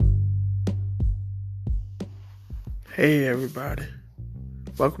Hey everybody,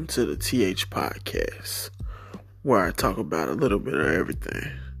 welcome to the TH Podcast, where I talk about a little bit of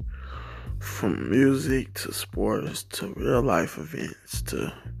everything, from music to sports to real life events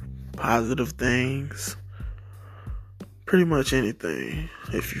to positive things, pretty much anything.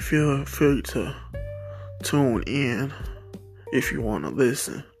 If you feel free to tune in, if you want to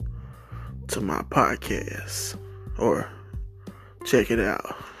listen to my podcast or check it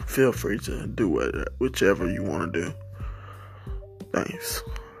out, feel free to do whichever you want to do. Thanks.